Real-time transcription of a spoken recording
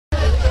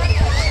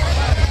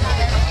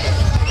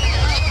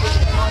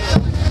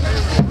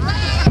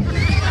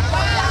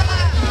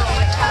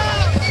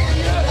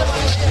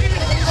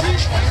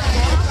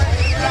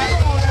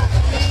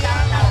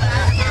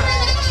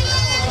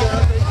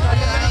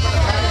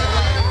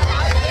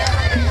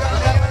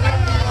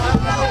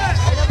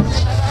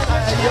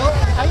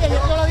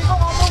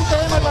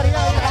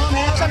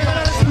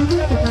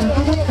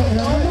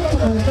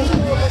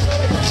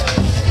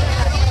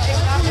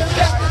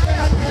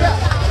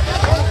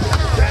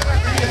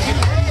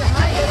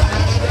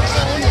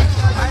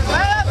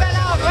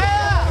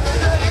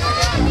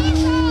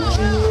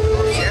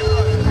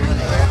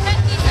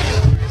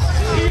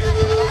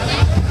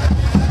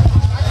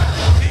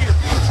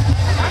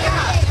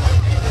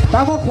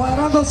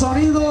tremendo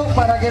sonido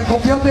para que el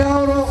Cumbión de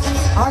Oro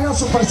haga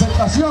su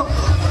presentación.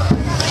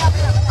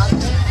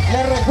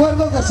 Les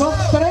recuerdo que son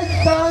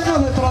 30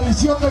 años de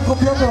tradición del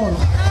Cumbión de Oro.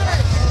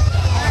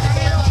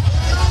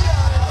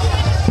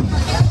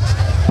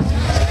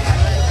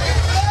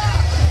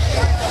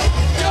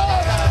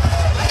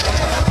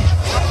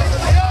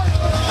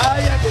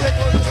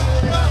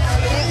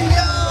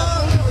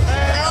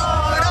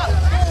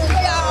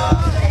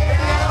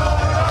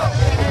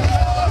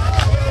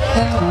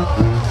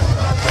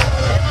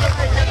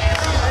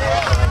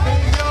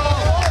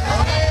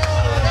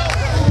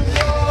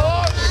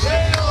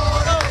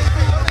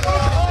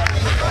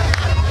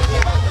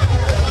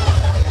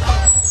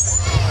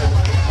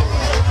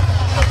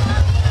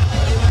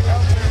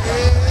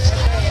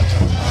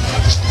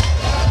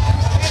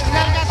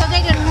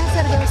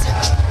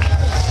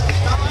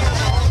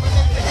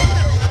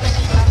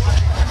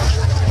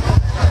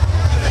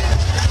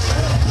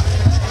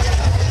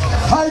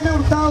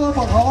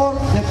 Por favor,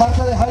 de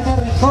parte de Jaime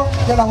Rincón,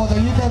 de la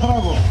botellita de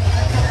trago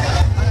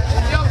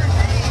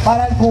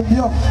para el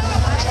cumbión.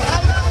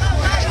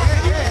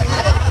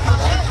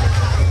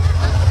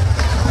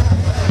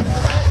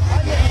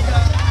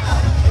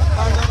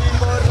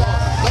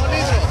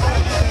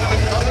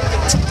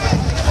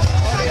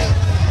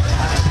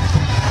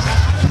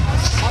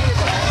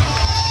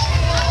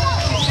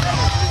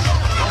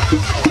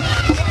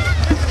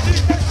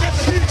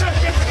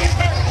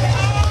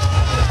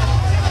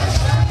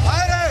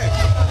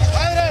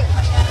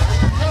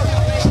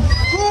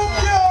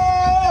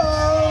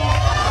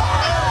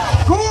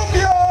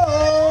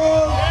 ¡Cumbión!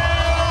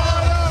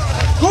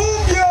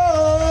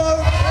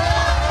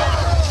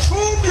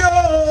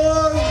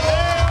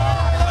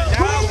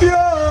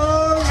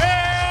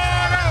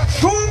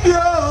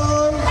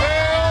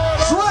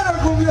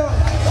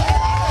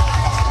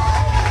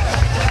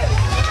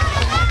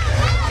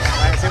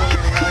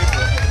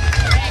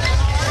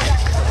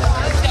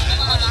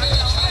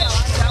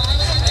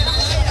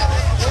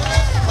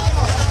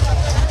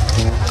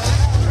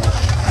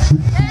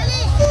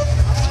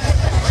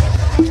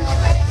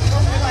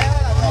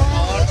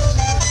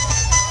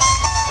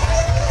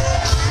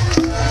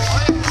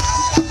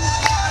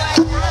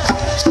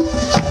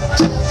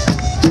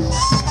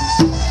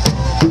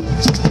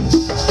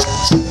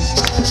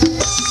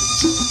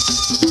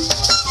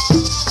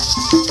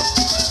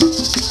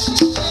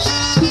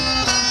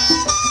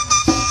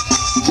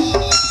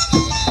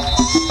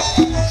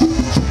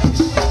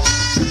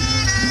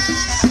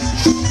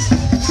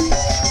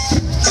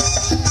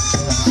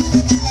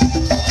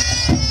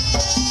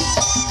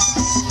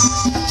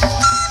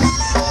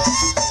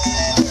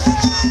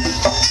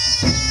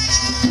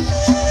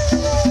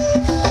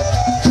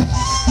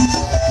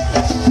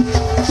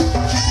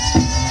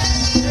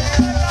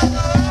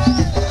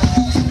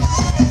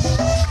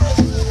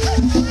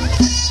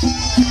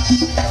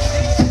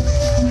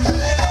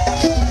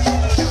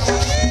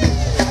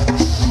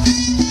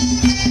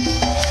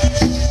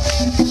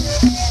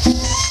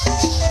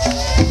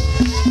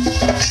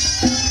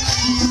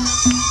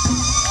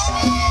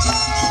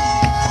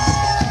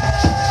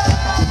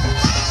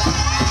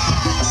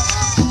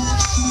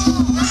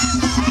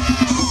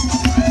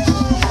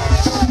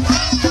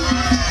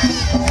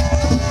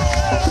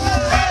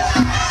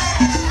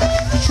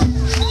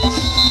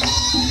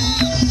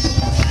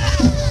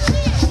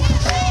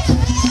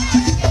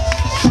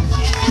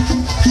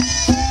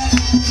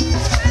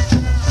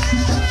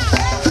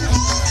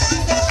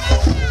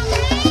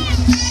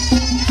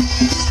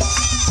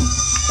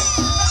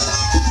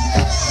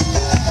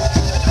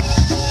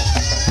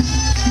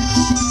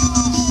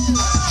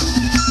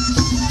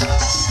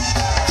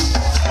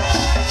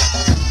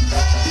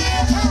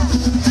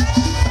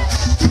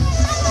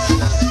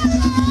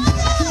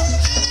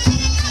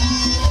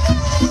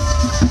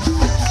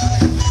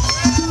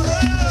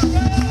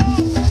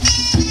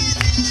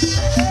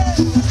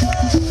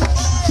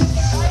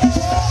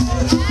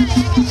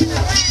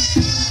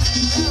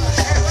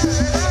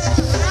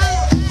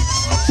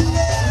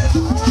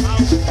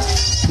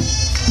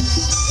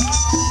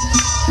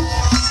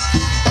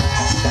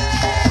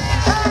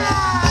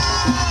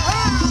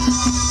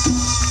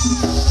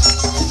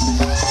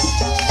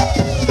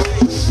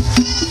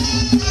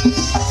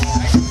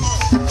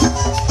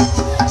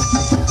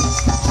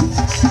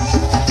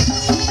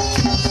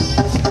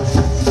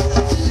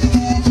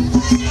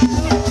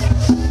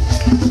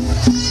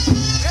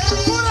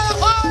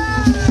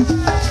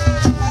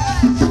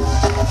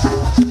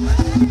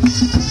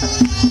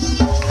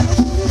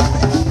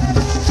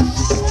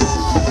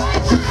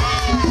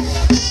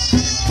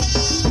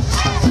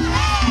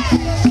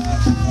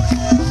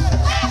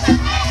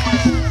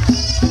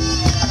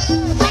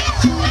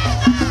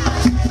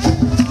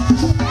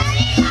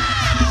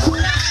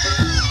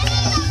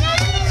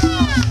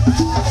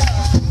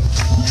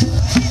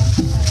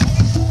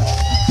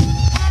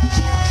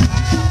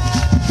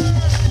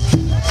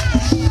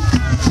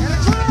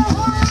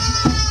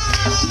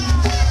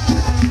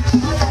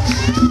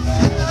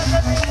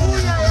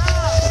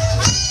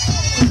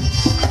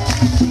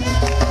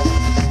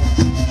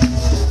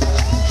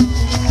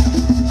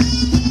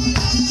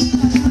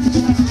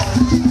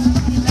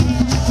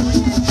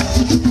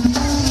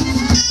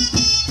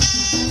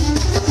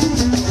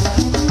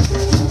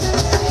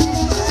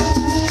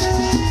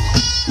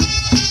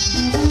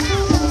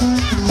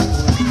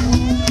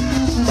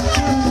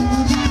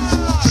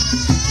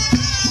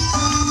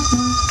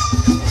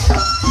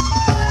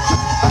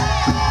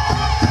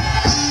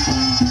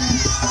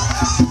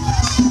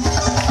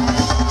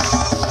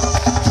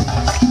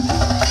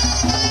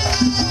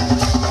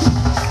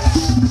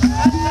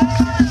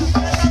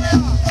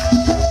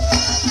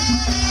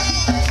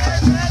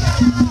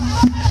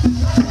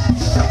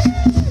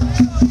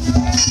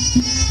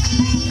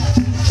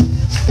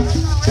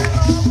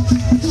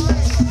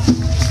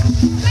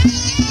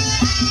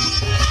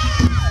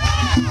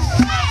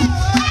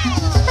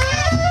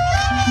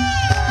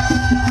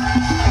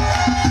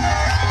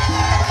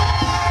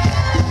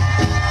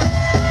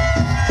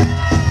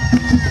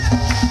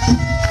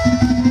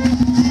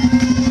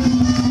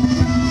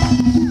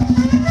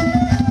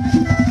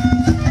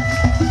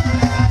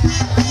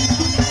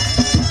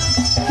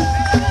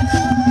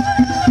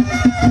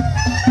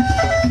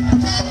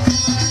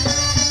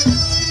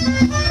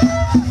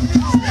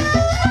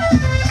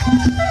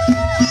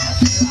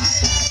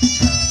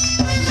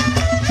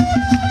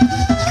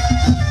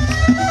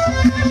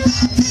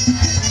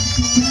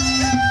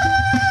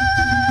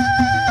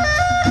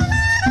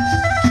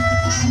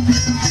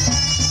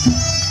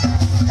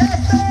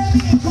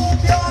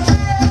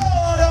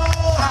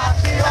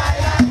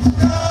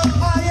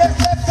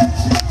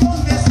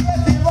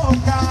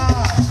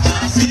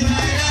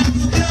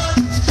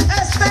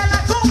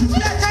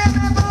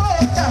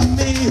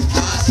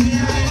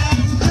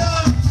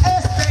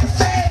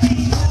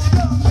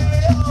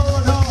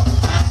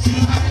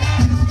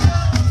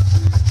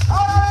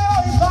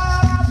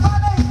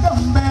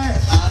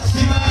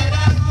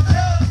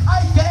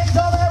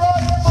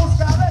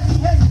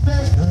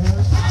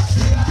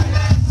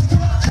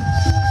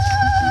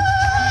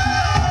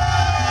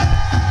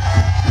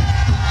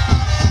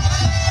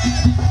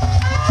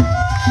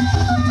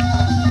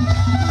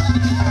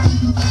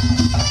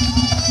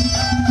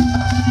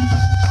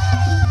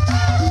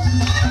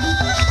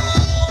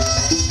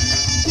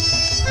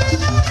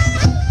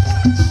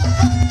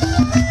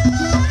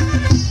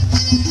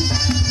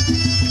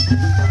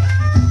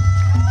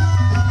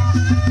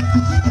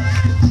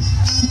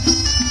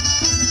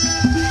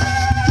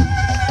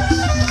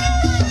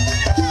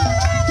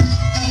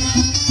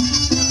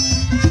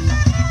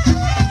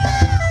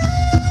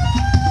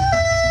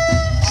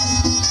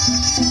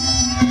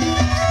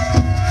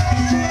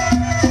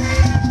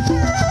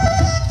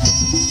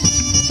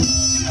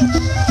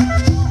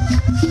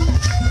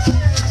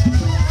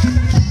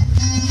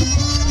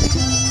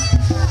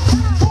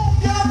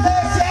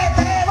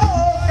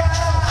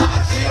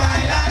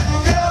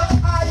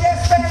 Ahí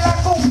está la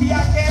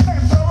cumbia que me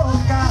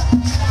provoca.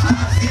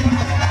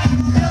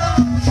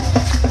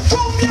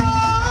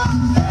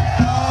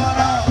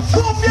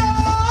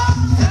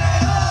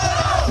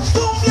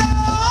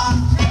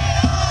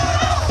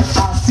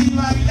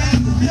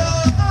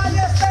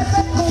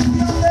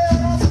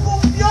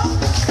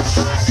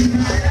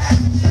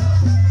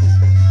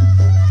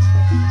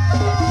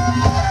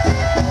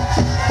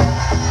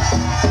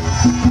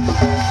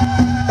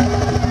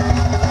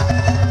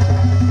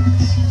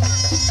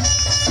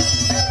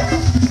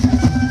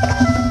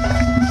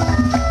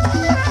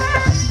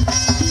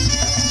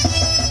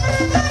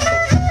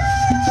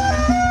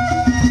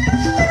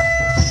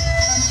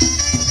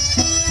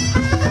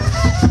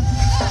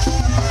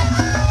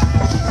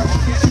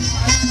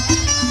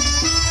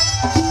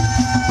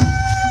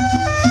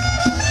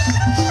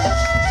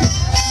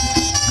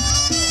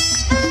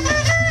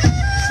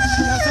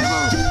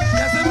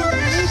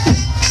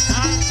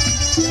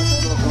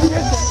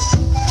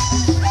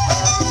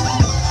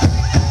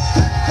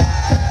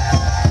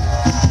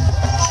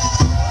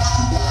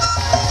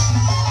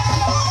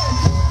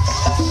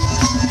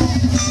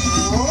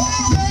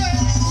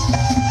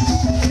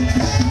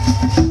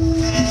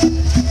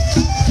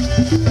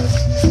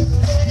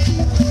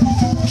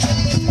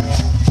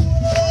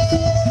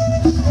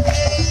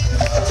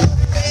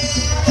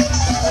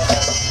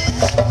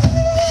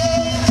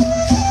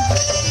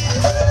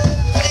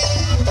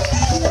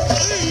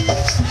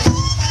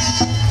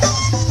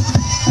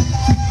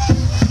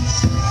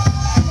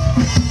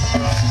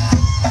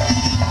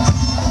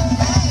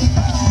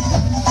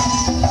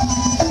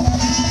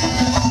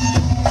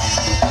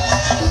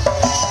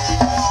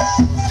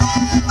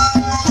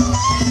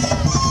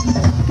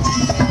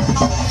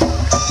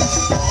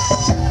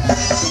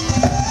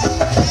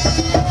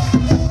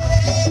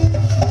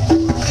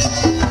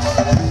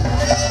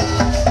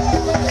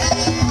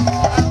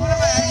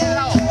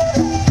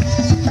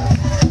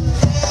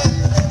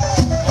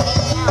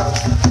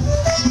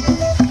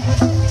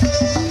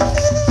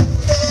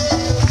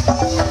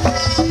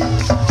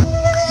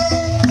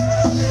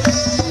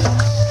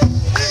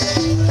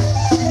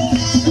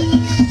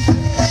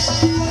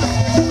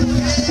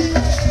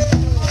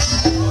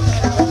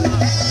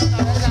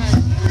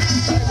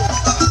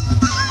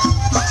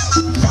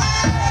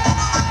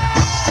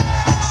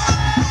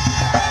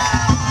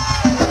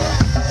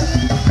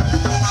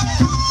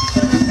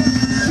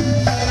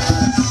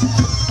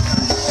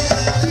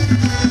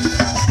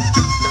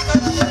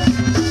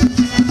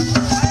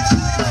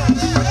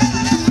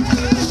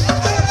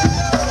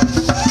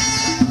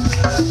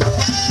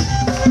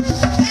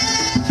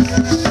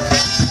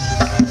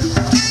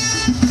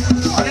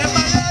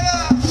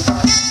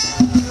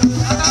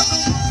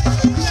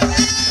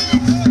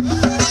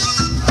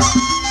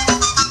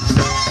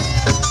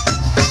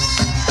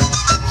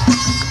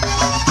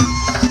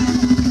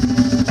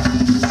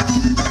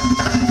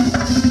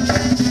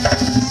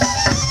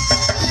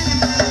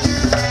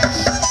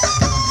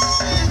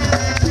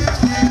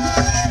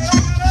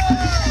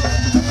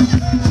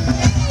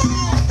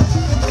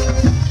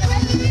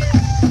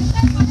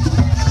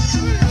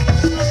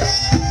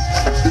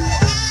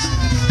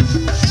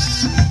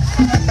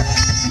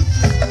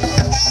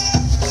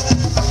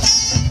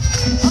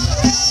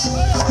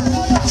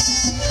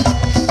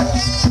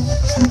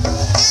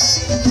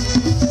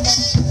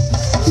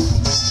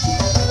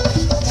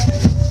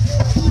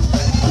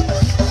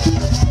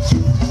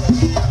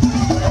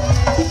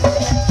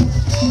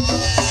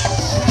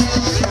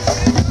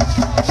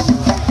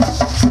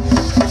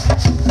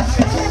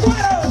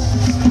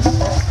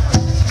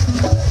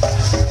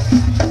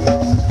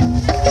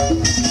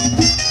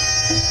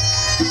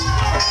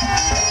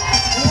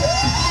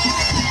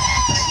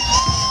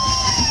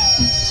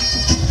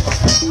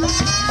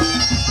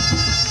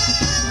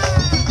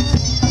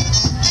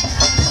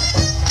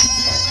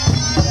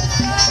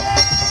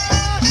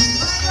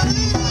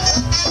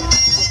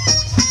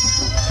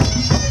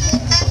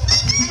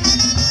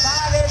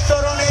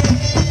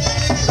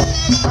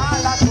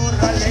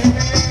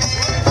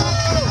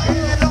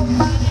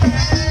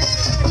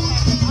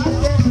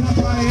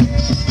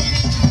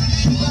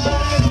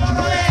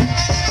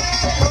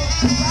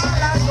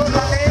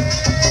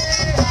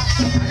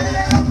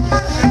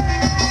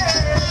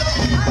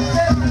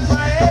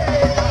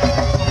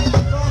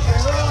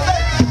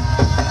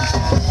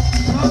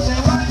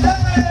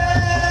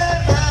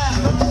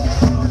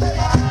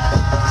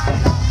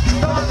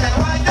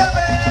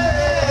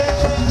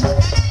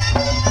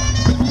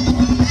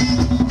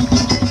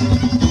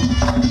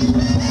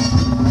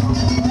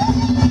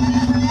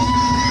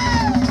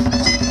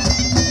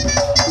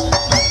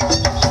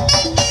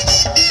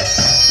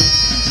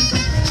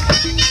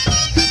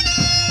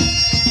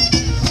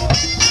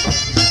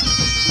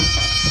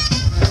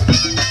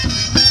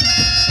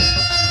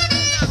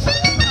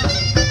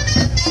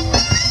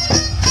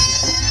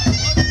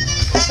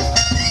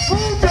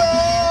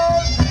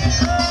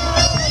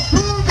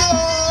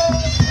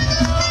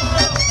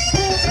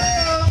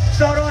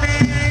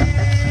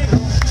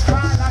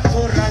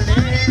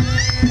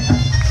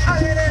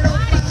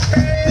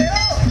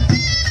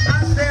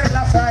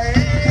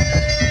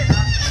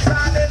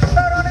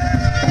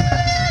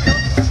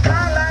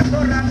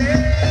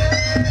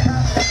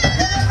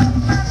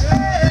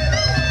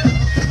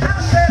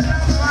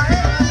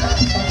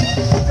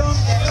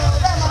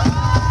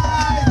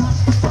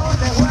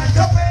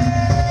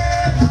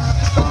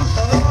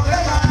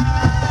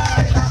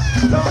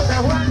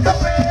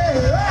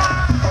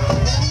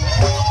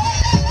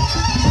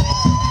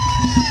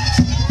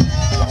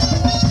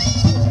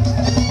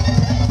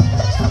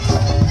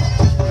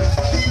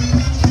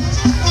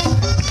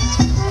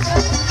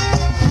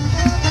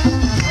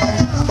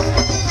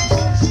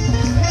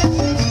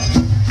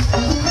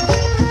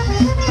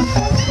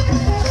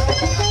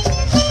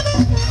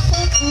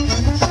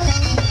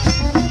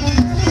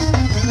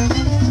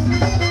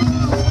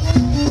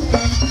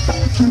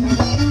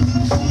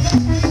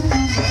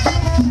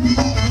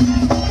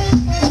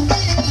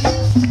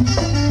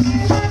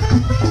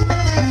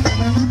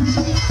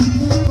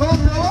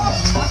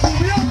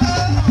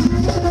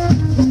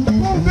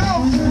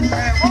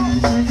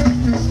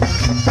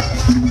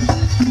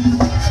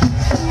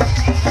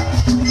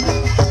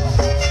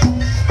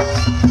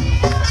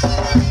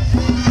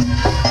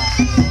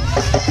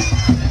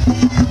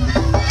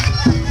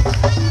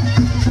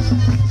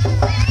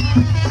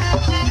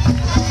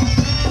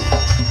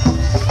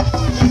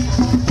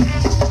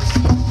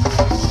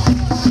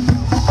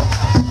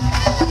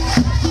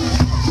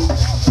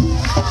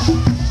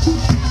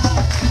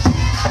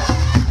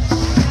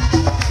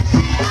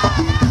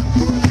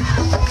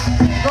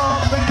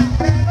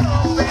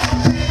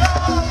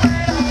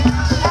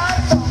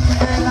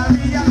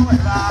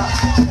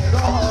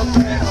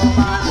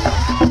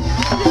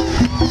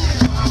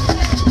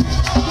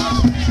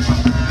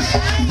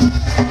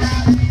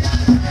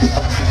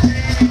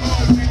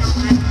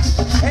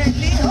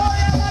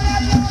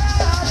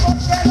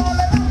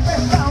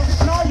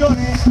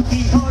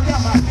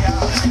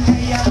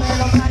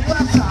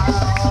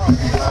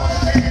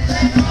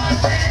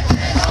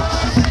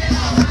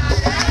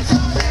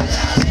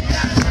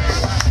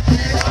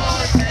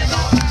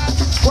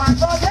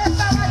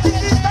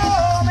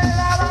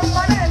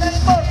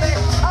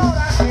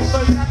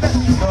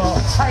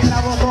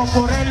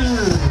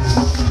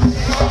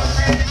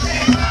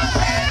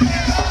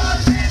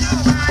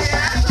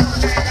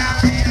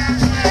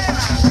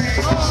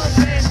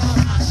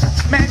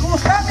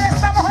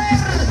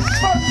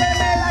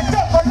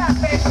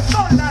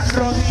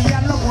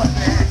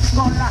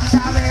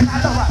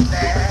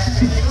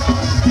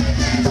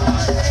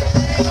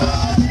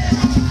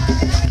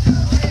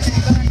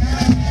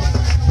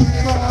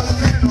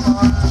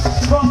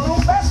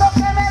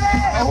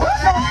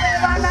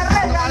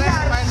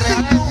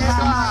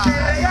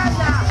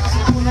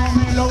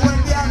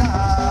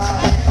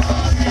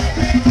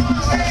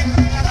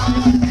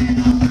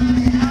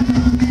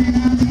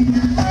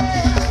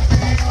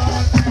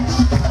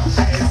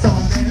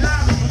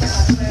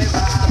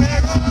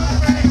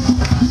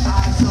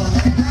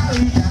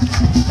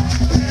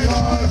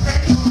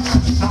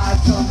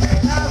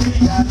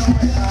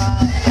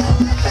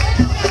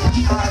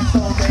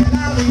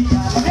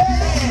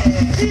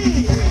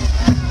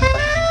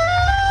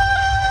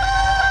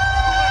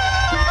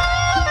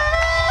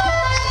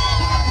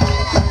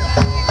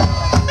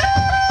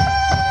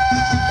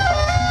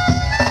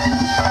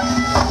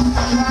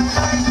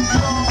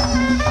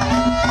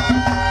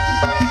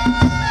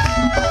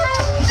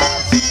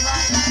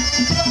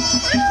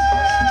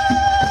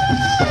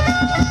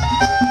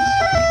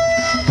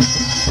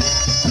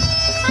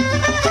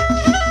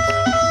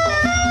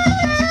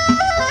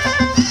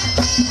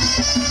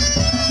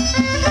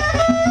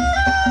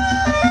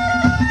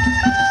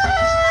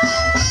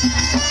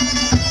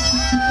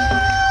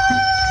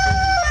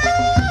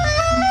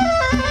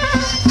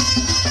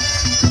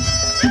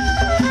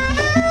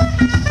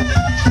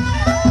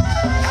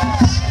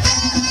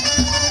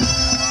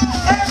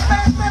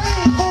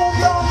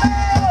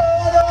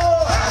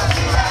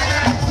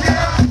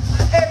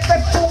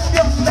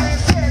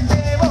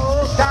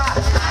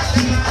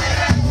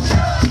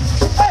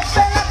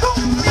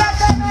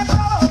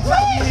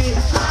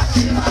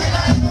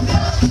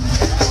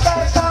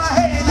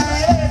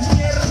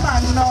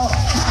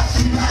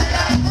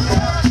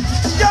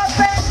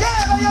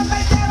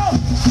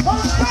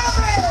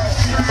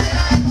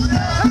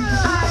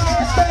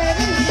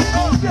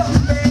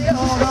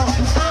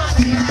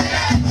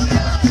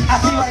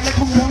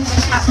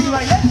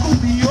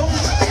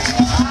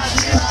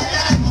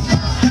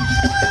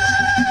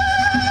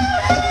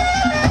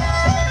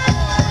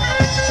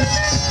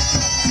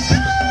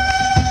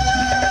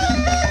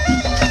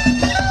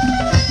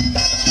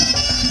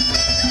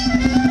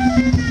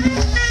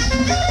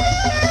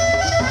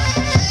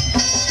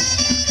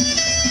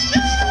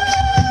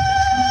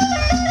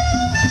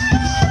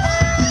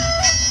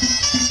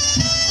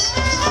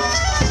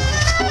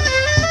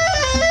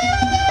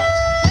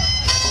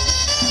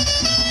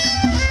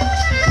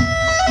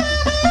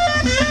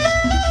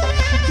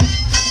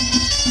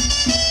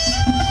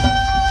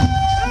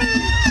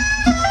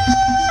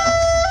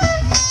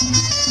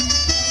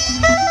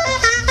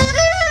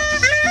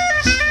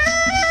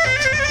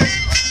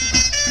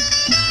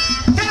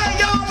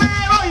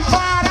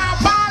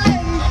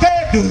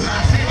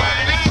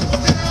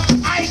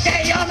 Ay,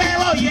 que yo me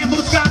voy en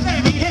busca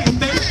de mi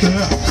gente.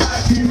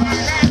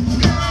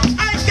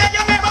 Ay, que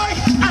yo me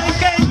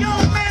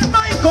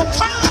voy,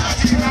 compadre.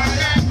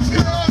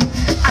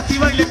 Así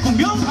baila el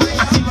cumbión,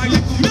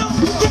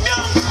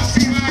 cumbión.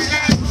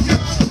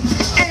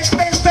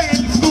 Este es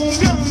el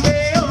cumbión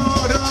de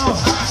oro.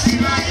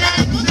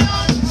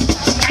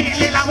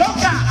 Cállenle la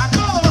boca a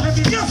todos los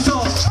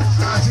envidiosos.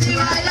 Así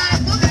baila el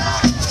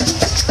cumbión.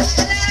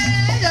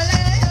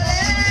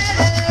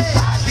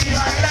 Así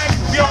baila el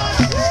cumbión.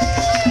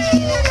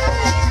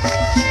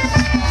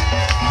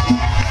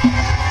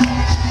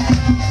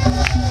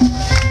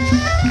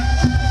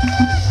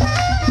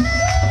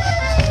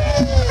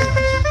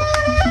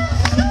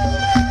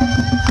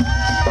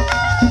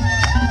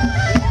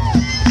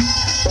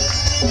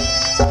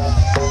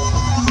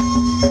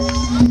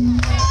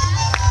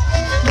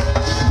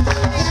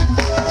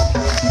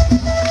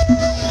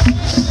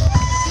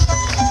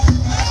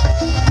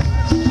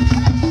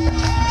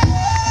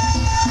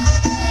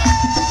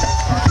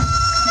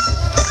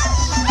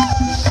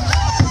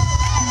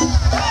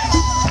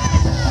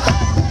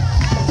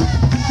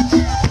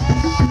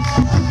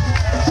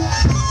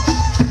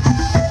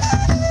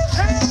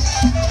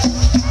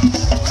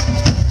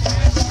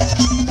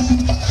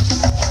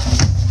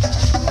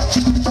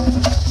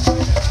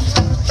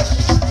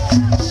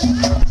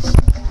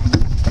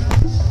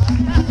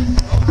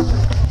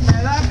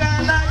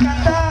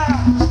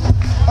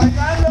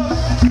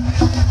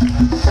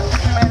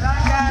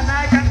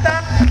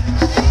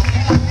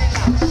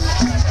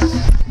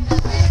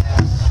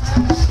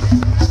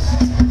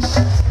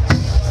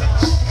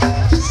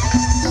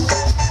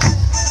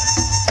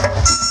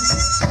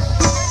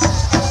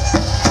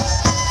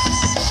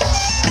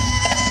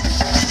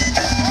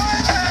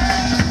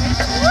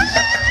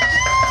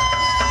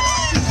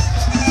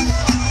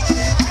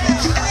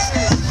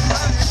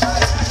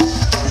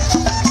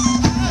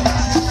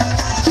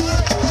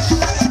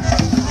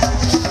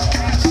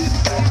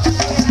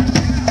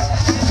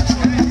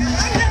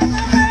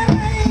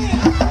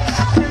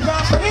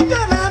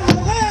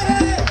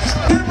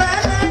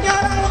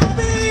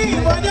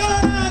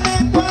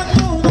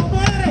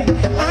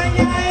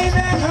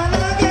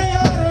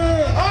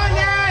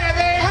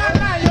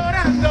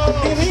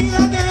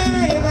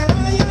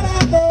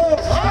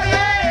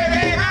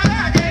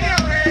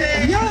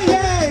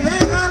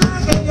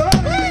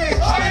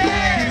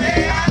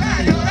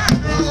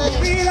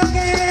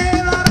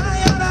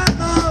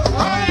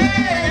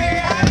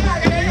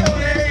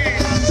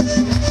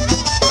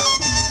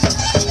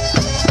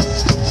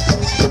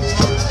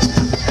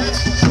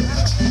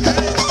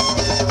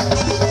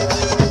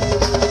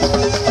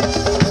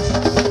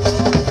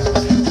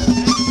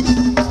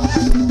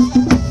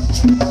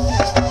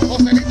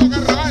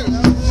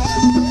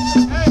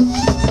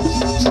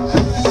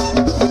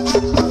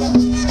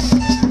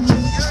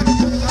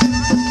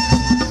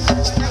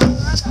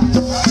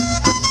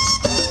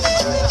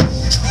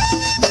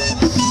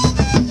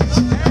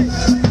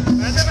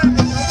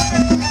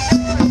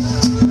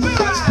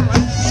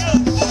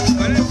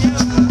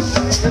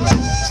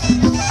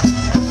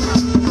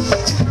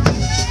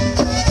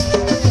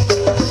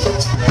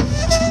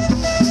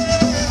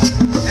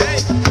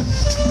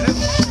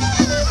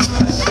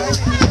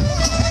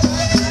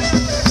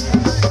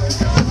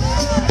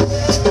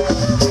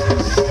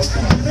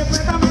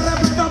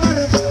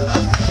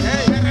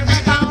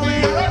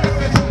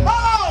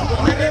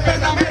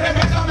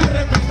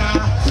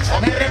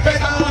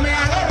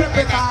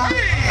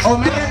 O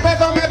me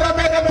respeta, o me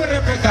respeta, me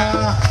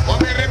respeta. O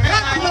me respeta,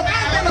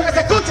 Cántalo, que se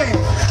escuche.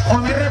 O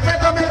me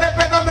respeta, me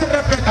respeta, me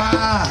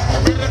respeta.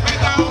 o me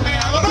respeta, o me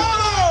adora.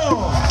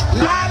 ¡Todo!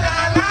 La la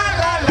la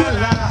la la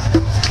la.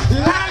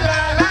 La la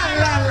la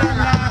la la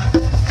la.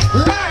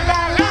 La la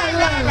la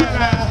la la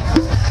la.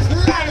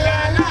 La la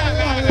la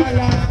la la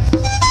la.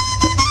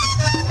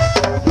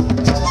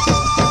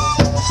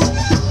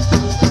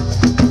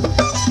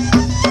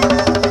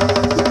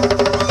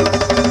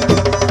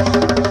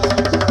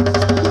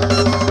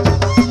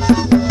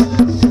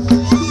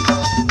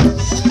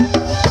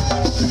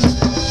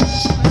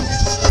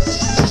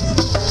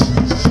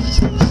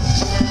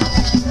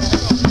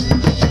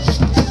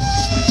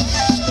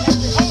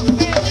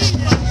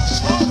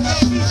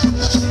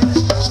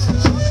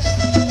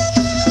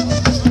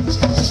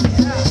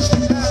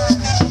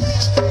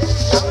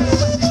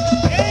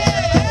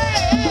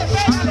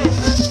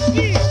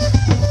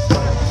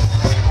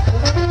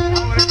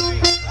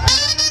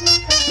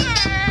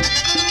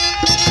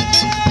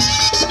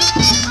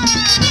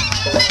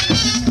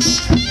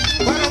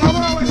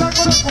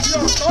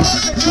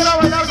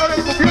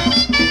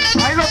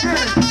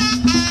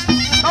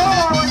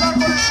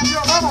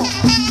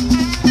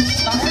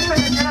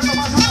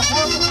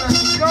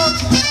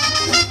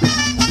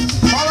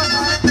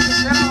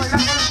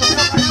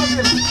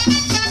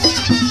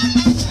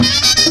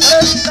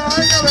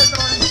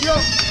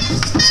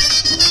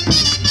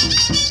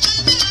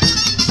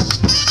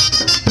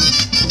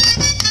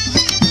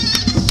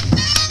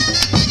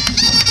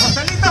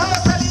 Joselito,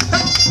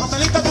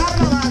 Joselito,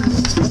 carnaval.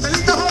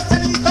 Joselito,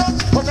 Joselito,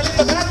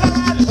 Joselito,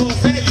 carnaval.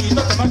 Joselito.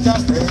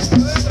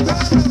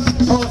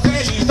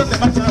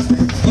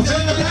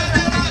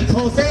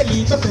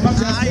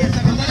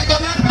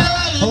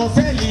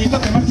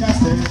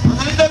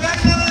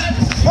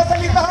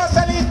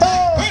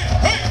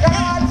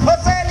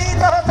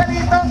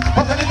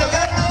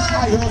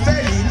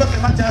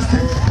 marchaste.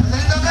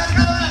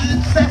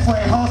 Se fue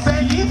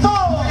Joselito.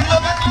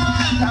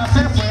 Ya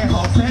se fue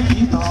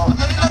Joselito.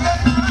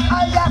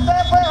 Ay, ya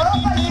se fue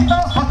Joselito.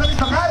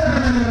 Joselito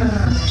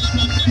Carrera.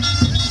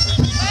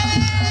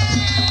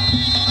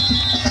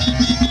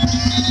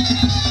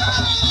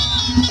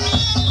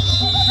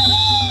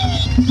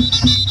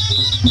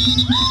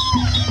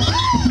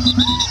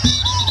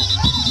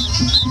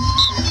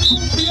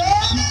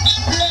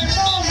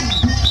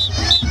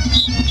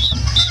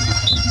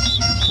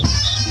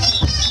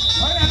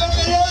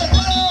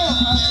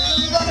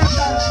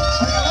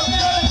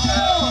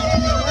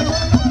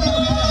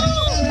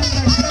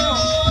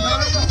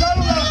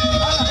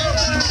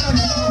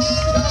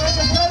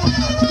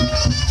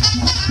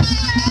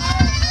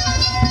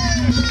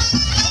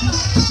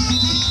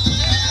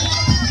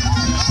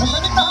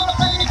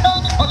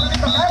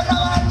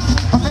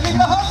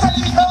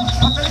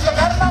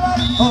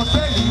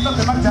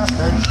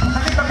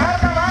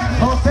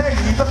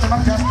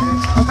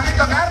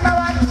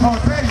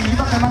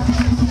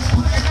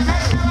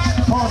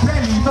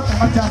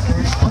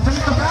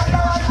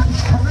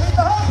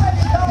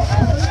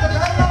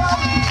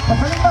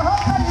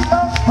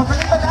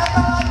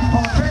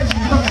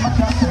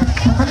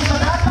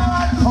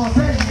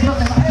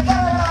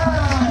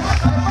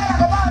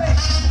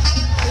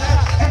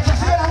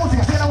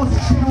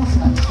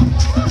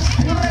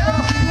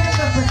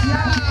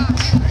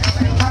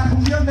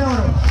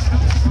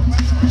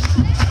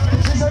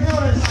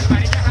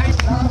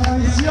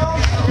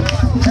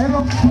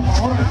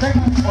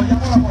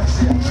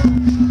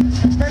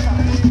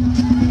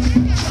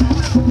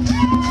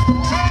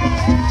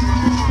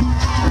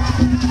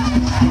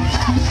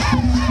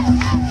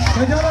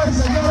 Señoras y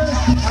señores,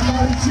 la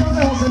tradición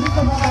de Joselito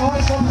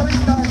Carnaval son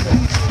 30 años.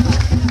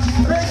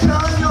 30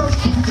 años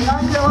que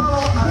han llevado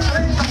a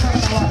 30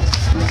 carnavales.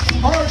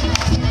 Hoy,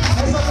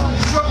 esa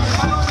tradición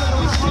va a nombre de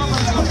una sola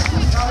persona,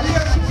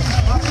 Gabriel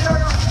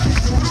Marriaga y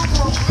su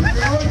grupo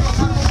que hoy nos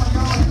ha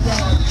acompañado en este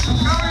año.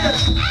 Gabriel,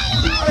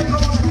 ay,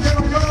 como te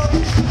quiero yo,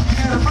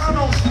 mi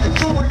hermano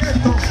estuvo en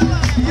esto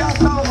y ha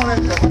estado con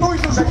esto. Tú y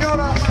tu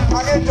señora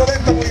han hecho de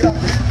esto muy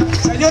grande.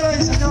 Señoras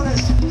y señores,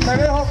 te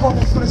dejo con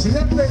el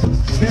presidente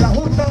de la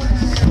Junta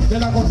de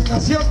la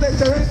coordinación de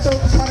este evento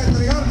para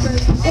entregarte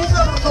un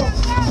galardón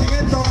en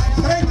estos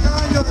 30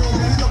 años de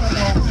Joselito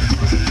Carnaval.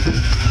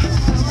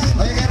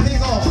 Oye, qué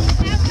rico,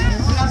 me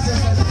place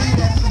sentir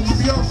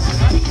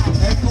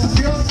el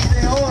cumbión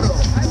de oro,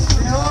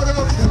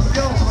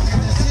 cumbión, porque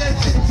se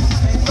siente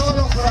en todos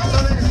los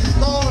corazones de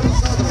todos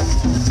nosotros.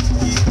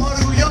 Y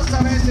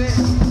orgullosamente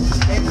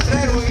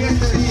entrego en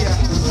este día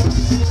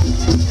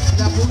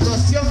la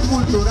Fundación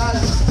Cultural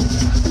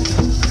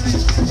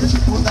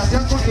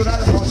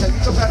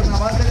Joselito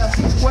Carnaval de la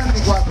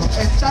 54,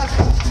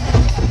 estatua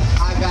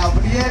a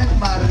Gabriel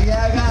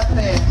Marriaga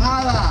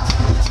Tejada,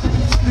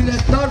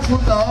 director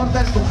fundador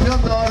del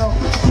Cumbión De Oro,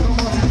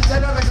 como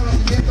sincero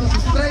reconocimiento a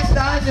sus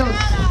 30 años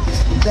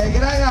de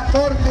gran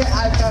aporte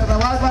al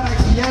carnaval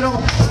barranquillero,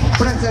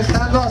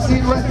 presentando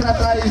así nuestra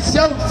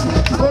tradición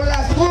con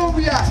la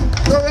cumbia,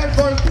 con el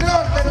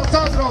folclore de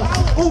nosotros.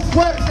 Un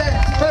fuerte,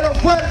 pero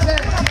fuerte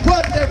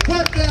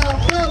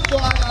aplauso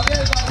a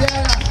Gabriel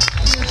Marriaga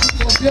y el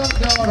Cumbión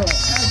De Oro.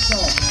 Eso,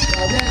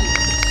 Gabriel,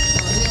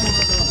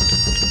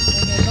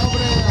 en el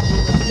nombre de la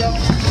Fundación,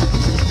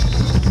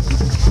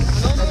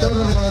 estos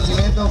los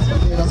reconocimientos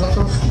que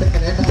nosotros te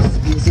queremos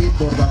y es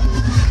importante.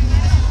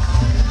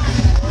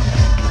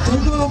 Soy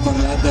todo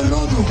parlante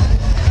roto,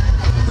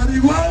 pero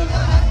igual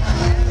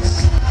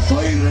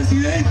soy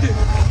residente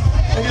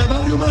en el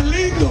barrio más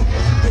lindo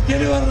que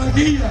tiene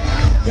Barranquilla,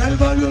 que es el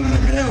barrio del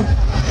Recreo.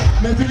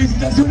 Mis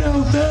felicitaciones a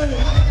ustedes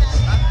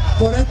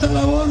por esta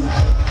labor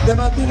de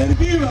mantener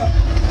viva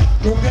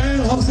lo que es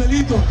el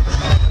Joselito,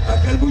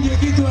 aquel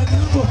muñequito de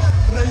trapo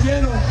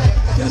relleno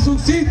que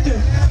subsiste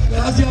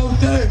gracias a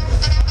ustedes.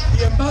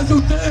 Y en base a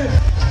ustedes,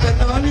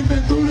 Carnaval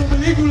inventó una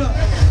película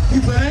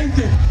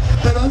diferente,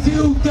 pero han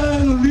sido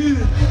ustedes los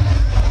líderes.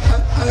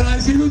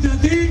 Agradeciéndote a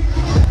ti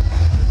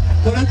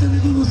por este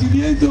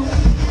reconocimiento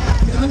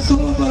que no es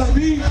solo para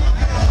mí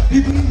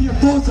ni para mi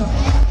esposa,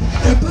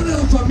 es para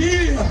la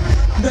familia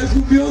del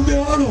Cumbión De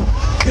Oro,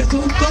 que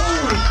son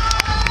todos.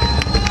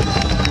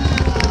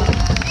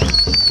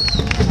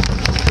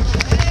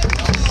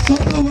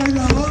 Son los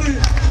bailadores,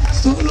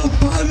 son los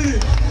padres,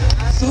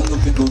 son los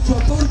que con su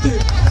aporte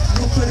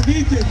nos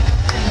permiten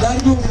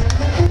darnos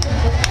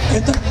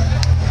esta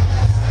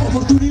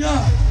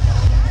oportunidad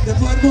de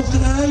poder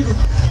mostrar algo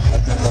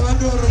al Carnaval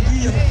de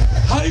Barranquilla.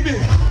 Jaime,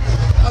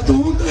 a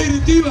tu junta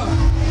directiva,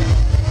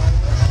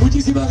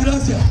 muchísimas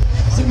gracias.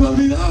 Se me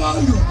olvidaba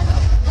algo.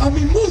 A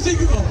mis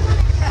músicos,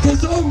 que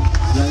son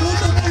la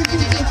nota más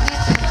importante.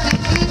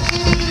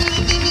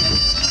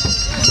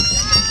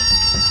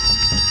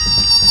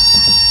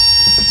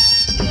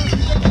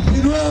 Y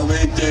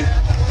nuevamente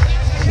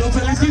los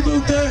felicito a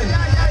ustedes,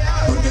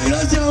 porque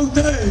gracias a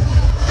ustedes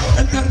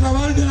el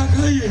carnaval de la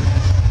calle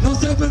no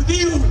se ha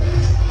perdido.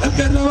 El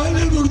carnaval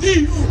del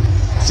Gordillo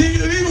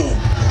sigue vivo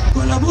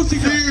con la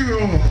música.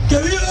 ¡Que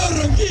viva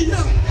Barranquilla!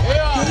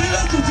 ¡Que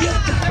viva